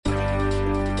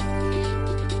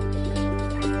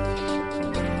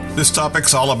This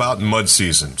topic's all about mud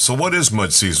season. So what is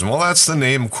mud season? Well, that's the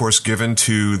name, of course, given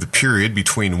to the period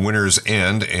between winter's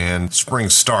end and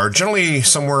spring's start, generally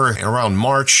somewhere around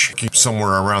March,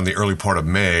 somewhere around the early part of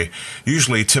May.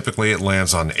 Typically, it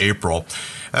lands on April.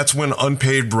 That's when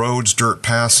unpaved roads, dirt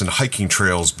paths, and hiking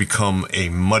trails become a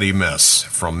muddy mess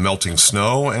from melting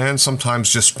snow and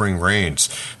sometimes just spring rains.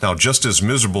 Now, just as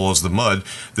miserable as the mud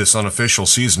this unofficial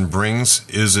season brings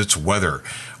is its weather.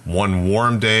 One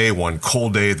warm day, one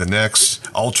cold day the next,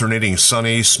 alternating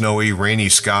sunny, snowy, rainy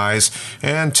skies,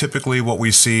 and typically what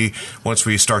we see once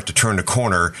we start to turn the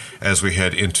corner as we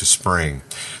head into spring.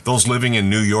 Those living in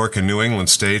New York and New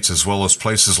England states, as well as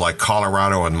places like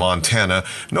Colorado and Montana,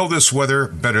 know this weather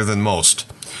better than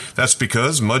most. That's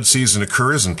because mud season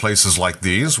occurs in places like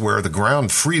these where the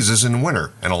ground freezes in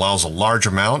winter and allows a large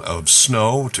amount of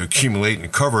snow to accumulate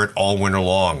and cover it all winter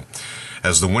long.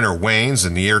 As the winter wanes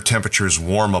and the air temperatures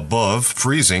warm above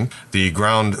freezing, the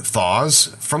ground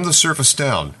thaws from the surface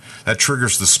down. That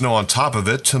triggers the snow on top of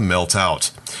it to melt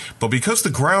out. But because the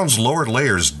ground's lower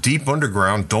layers deep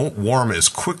underground don't warm as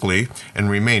quickly and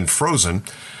remain frozen,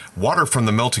 water from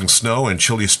the melting snow and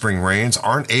chilly spring rains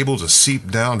aren't able to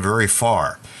seep down very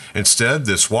far. Instead,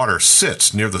 this water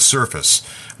sits near the surface,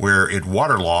 where it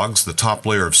waterlogs the top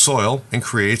layer of soil and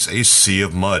creates a sea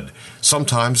of mud,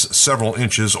 sometimes several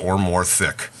inches or more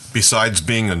thick. Besides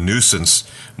being a nuisance,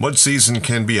 mud season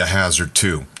can be a hazard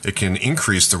too. It can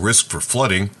increase the risk for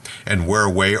flooding and wear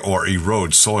away or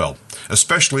erode soil,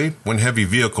 especially when heavy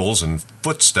vehicles and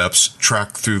footsteps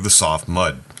track through the soft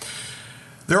mud.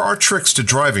 There are tricks to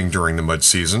driving during the mud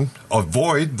season.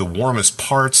 Avoid the warmest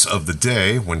parts of the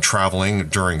day when traveling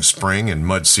during spring and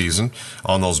mud season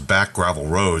on those back gravel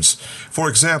roads. For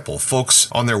example,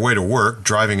 folks on their way to work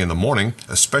driving in the morning,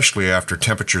 especially after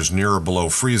temperatures near or below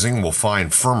freezing, will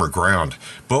find firmer ground.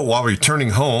 But while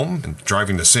returning home and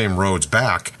driving the same roads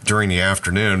back during the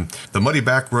afternoon, the muddy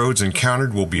back roads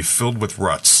encountered will be filled with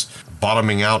ruts.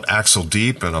 Bottoming out axle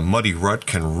deep in a muddy rut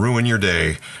can ruin your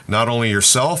day. Not only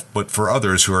yourself, but for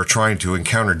others who are trying to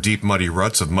encounter deep muddy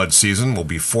ruts of mud season will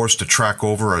be forced to track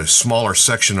over a smaller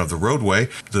section of the roadway,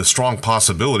 the strong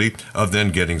possibility of then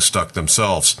getting stuck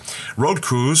themselves. Road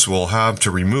crews will have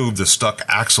to remove the stuck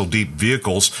axle deep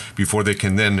vehicles before they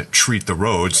can then treat the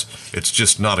roads. It's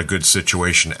just not a good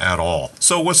situation at all.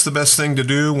 So what's the best thing to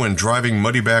do when driving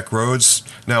muddy back roads?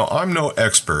 Now, I'm no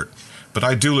expert, but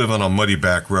I do live on a muddy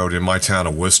back road in my town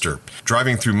of Worcester.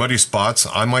 Driving through muddy spots,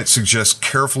 I might suggest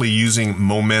carefully using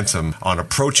momentum on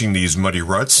approaching these muddy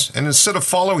ruts, and instead of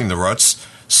following the ruts,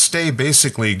 stay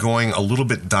basically going a little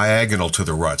bit diagonal to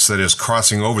the ruts, that is,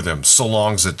 crossing over them, so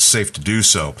long as it's safe to do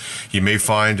so. You may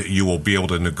find you will be able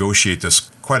to negotiate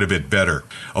this quite a bit better.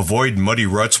 Avoid muddy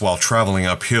ruts while traveling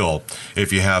uphill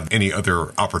if you have any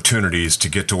other opportunities to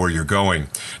get to where you're going.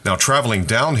 Now, traveling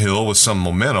downhill with some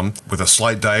momentum, with a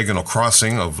slight diagonal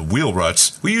crossing of wheel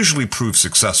ruts, we usually prove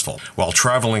successful. While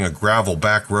traveling a gravel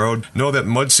back road, know that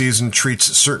mud season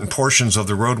treats certain portions of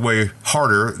the roadway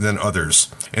harder than others.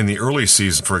 In the early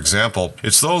season, for example,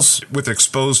 it's those with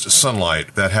exposed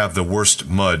sunlight that have the worst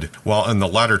mud, while in the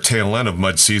latter tail end of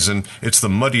mud season, it's the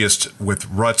muddiest with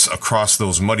ruts across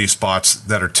those muddy spots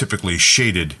that are typically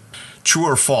shaded. True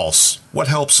or false? What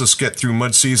helps us get through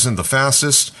mud season the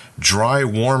fastest? Dry,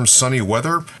 warm, sunny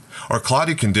weather, or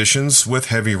cloudy conditions with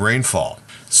heavy rainfall?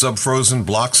 Sub-frozen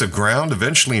blocks of ground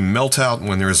eventually melt out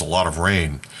when there is a lot of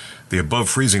rain. The above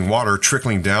freezing water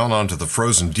trickling down onto the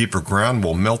frozen deeper ground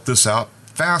will melt this out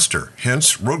faster.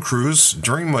 Hence, road crews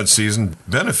during mud season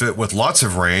benefit with lots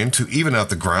of rain to even out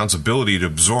the ground's ability to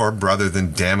absorb rather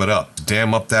than dam it up.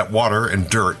 Dam up that water and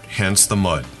dirt, hence the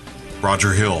mud.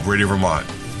 Roger Hill, Radio Vermont.